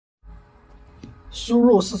输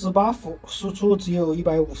入48伏，输出只有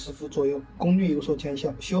150伏左右，功率有所减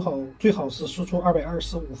小，修好最好是输出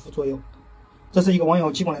225伏左右。这是一个网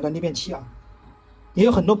友寄过来的逆变器啊。也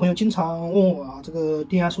有很多朋友经常问我啊，这个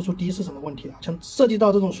电压输出低是什么问题啊？像涉及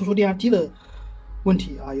到这种输出电压低的问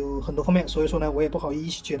题啊，有很多方面，所以说呢，我也不好一一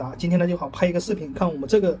去解答。今天呢，就好拍一个视频，看我们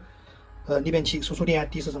这个逆变器输出电压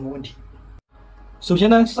低是什么问题。首先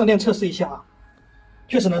呢，上电测试一下啊，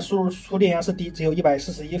确实呢，输出电压是低，只有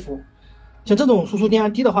141伏。像这种输出电压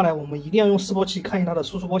低的话呢，我们一定要用示波器看一下它的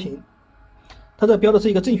输出波形。它这标的是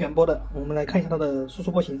一个正弦波的，我们来看一下它的输出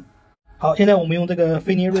波形。好，现在我们用这个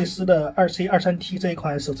菲尼瑞斯的2C23T 这一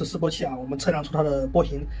款手持示波器啊，我们测量出它的波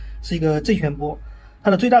形是一个正弦波，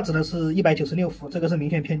它的最大值呢是196伏，这个是明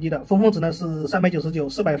显偏低的。峰峰值呢是399、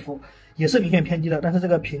400伏，也是明显偏低的。但是这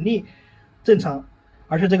个频率正常，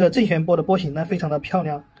而且这个正弦波的波形呢非常的漂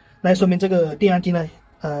亮，那说明这个电压低呢，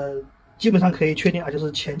基本上可以确定啊，就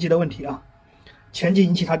是前级的问题啊，前级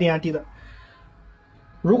引起它电压低的。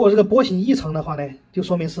如果这个波形异常的话呢，就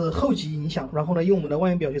说明是后级影响，然后呢，用我们的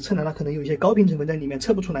万用表去测量，它可能有一些高频成分在里面，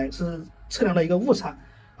测不出来，是测量的一个误差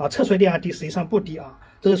啊，测出来电压低，实际上不低啊。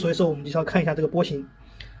这个所以说我们就要看一下这个波形，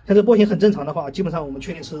像这波形很正常的话，基本上我们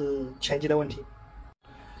确定是前级的问题。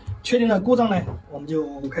确定了故障呢，我们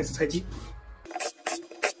就开始拆机。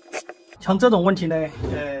像这种问题呢，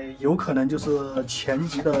有可能就是前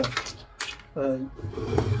级的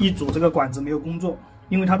一组这个管子没有工作，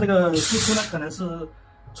因为它这个输出呢可能是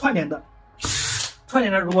串联的，串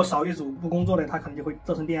联呢如果少一组不工作的，它可能就会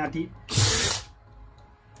造成电压低。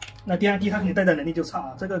那电压低它肯定带载能力就差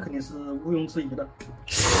啊，这个肯定是毋庸置疑的。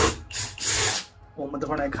我们等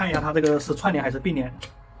会儿来看一下它这个是串联还是并联。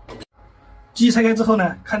机拆开之后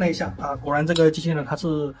呢，看了一下啊，果然这个机器呢它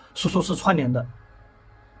是输出是串联的。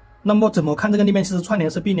那么怎么看这个逆变器是串联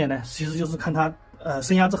是并联呢？其实就是看它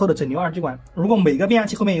升压之后的整流二极管。如果每个变压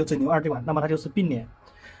器后面有整流二极管，那么它就是并联。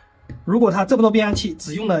如果它这么多变压器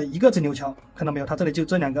只用了一个整流桥，看到没有？它这里就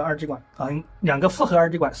这两个二极管啊，两个复合二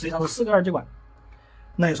极管，实际上是4个二极管。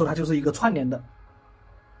那也说它就是一个串联的。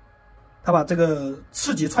它把这个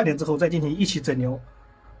次级串联之后再进行一起整流。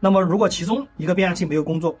那么如果其中一个变压器没有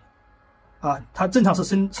工作啊，它正常是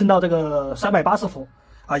升到这个380伏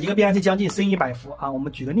啊，一个变压器将近升100伏啊。我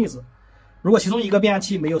们举个例子，如果其中一个变压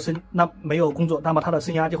器没有工作，那么它的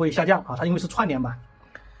升压就会下降啊。它因为是串联嘛，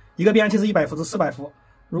一个变压器是100伏至400伏，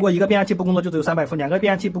如果一个变压器不工作就只有300伏，两个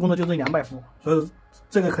变压器不工作就只有200伏，所以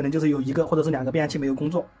这个可能就是有一个或者是两个变压器没有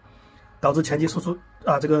工作，导致前级输出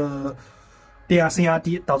啊这个电压升压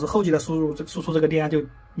低，导致后级的输出这个电压就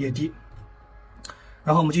也低。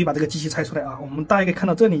然后我们继续把这个机器拆出来啊，我们大家可以看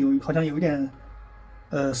到这里好像有一点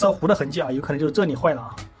烧糊的痕迹啊，有可能就是这里坏了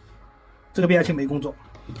啊，这个变压器没工作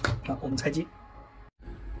啊，我们拆机。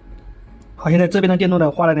好，现在这边的电路呢，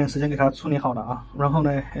花了点时间给它处理好了啊。然后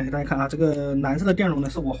呢，大家看啊，这个蓝色的电容呢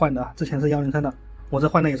是我换的啊，之前是103的，我这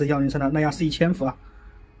换的也是103的，耐压是1000伏啊。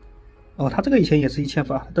哦，它这个以前也是1000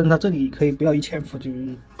伏啊，但是它这里可以不要1000伏，就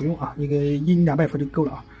不用啊，一个100-200伏就够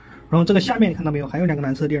了啊。然后这个下面看到没有，还有2个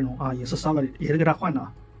蓝色电容啊，也是烧了，也是给它换的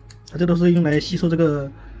啊。它这都是用来吸收这个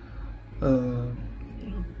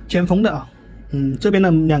尖峰的啊。这边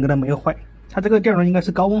的2个呢没有坏，它这个电容应该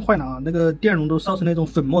是高温坏了啊，那个电容都烧成那种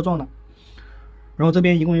粉末状了。然后这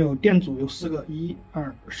边一共有电阻有4个，1、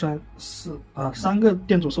2、3、4啊，3个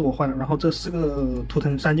电阻是我换的，然后这4个图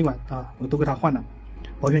腾3极管啊，我都给它换了，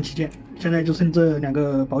保选器件。现在就剩这2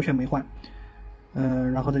个保选没换，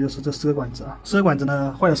然后这就是这4个管子啊，4个管子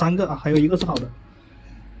呢坏了3个啊，还有1个是好的。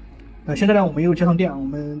现在呢我们又接上电啊，我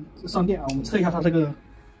们上电啊，我们测一下它这个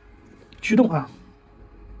驱动啊，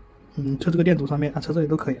测这个电阻上面啊，测这里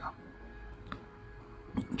都可以啊，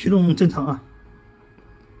驱动正常啊。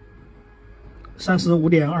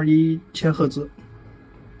35.21千赫兹，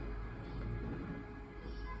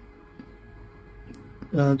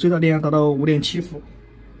最大电压达到5.7伏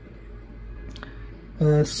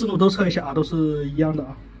，4路都测一下啊，都是一样的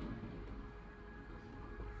啊。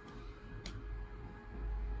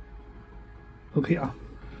OK 啊，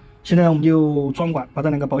现在我们就装管，把这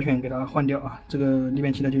2个保选给它换掉啊，这个逆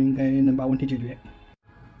变器呢就应该能把问题解决。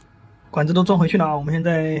管子都装回去了啊，我们现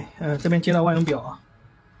在这边接了万用表啊。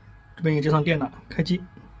这边也接上电了，开机。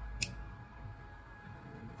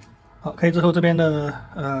好，开机之后这边的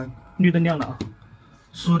绿灯亮了啊，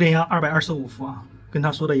输出电压225伏啊，跟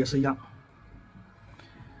他说的也是一样。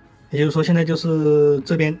也就是说现在就是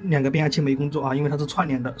这边2个变压器没工作啊，因为它是串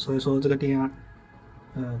联的，所以说这个电压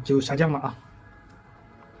就下降了啊。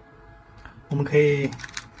我们可以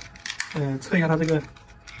测一下它这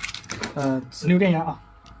个直流电压啊，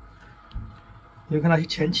你就看它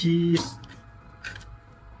前期。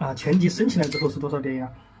前级升起来之后是多少电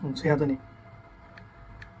压？我们测一下这里，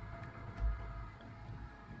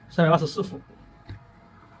 324伏，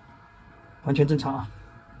完全正常啊。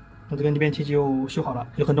那这个逆变器就修好了。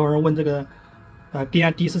有很多人问这个电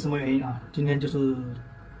压低是什么原因啊？今天就是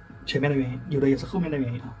前面的原因，有的也是后面的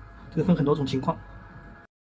原因啊。这个分很多种情况。